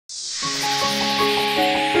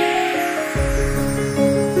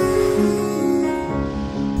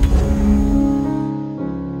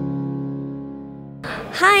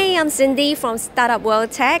I'm Cindy from Startup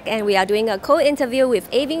World Tech, and we are doing a co-interview with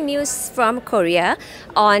Aving News from Korea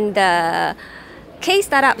on the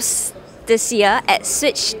K-Startups this year at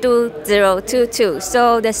Switch 2022.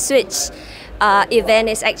 So the Switch event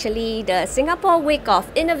is actually the Singapore Week of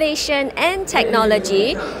Innovation and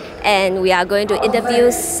Technology, and we are going to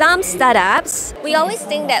interview some startups. We always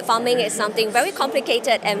think that farming is something very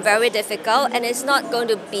complicated and very difficult, and it's not going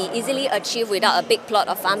to be easily achieved without a big plot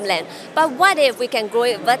of farmland. But what if we can grow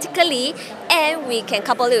it vertically and we can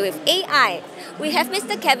couple it with AI? We have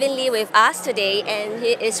Mr. Kevin Lee with us today, and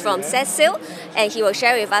he is from CESeL, and he will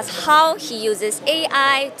share with us how he uses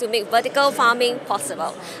AI to make vertical farming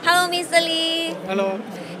possible. Hello, Mr. Lee. Hello.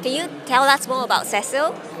 Can you tell us more about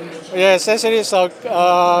CESeL? Yes, CESeL is a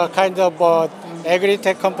kind of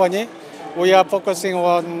agri-tech company. We are focusing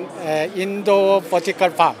on indoor vertical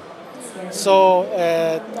farm. So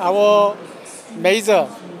our major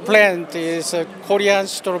plant is Korean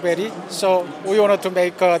strawberry. So we wanted to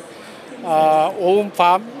make a own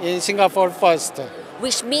farm in Singapore first.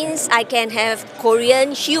 Which means I can have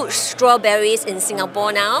Korean huge strawberries in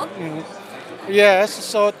Singapore now? Yes,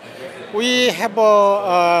 so we have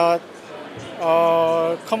a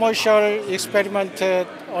commercial experiment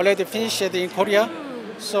already finished in Korea.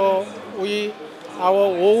 So our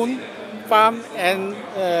own farm and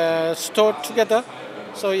store together,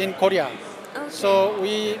 so in Korea. Okay. So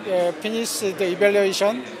we finished the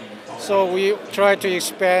evaluation. So we try to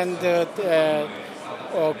expand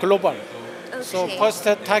global. Okay. So first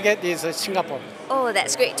target is Singapore. Oh,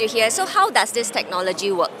 that's great to hear. So how does this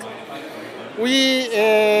technology work?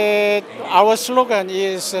 Our slogan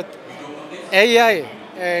is AI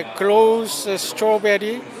grows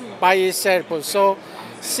strawberry by itself. So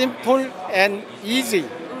simple and easy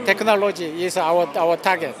technology is our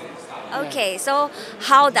target. Okay, so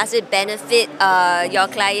how does it benefit your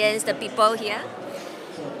clients, the people here?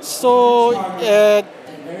 So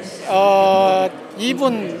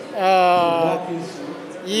even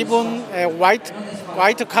white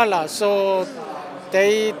collar, so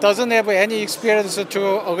they doesn't have any experience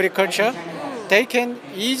to agriculture, they can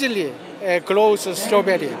easily grow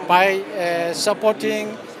strawberry by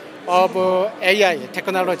supporting of AI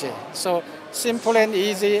technology. So simple and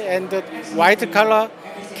easy, and white collar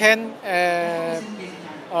can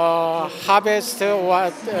harvest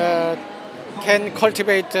what can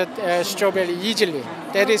cultivate strawberry easily.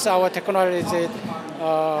 That is our technology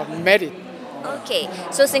merit. Okay,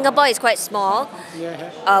 so Singapore is quite small.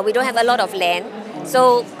 Yeah. We don't have a lot of land.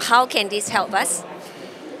 So how can this help us?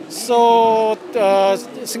 So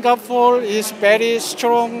Singapore is very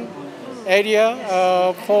strong area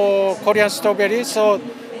for Korean strawberry. So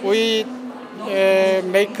we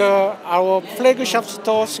make our flagship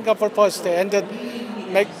store Singapore first, and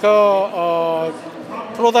make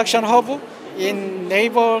production hub in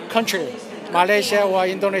neighbor country, Malaysia or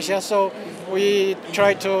Indonesia. So we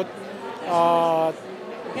try to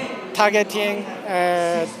targeting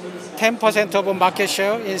 10% of market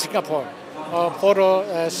share in Singapore for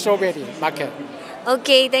the strawberry market.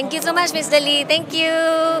 Okay, thank you so much, Mr. Lee. Thank you.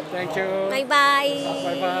 Thank you. Bye-bye.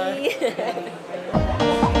 Bye-bye.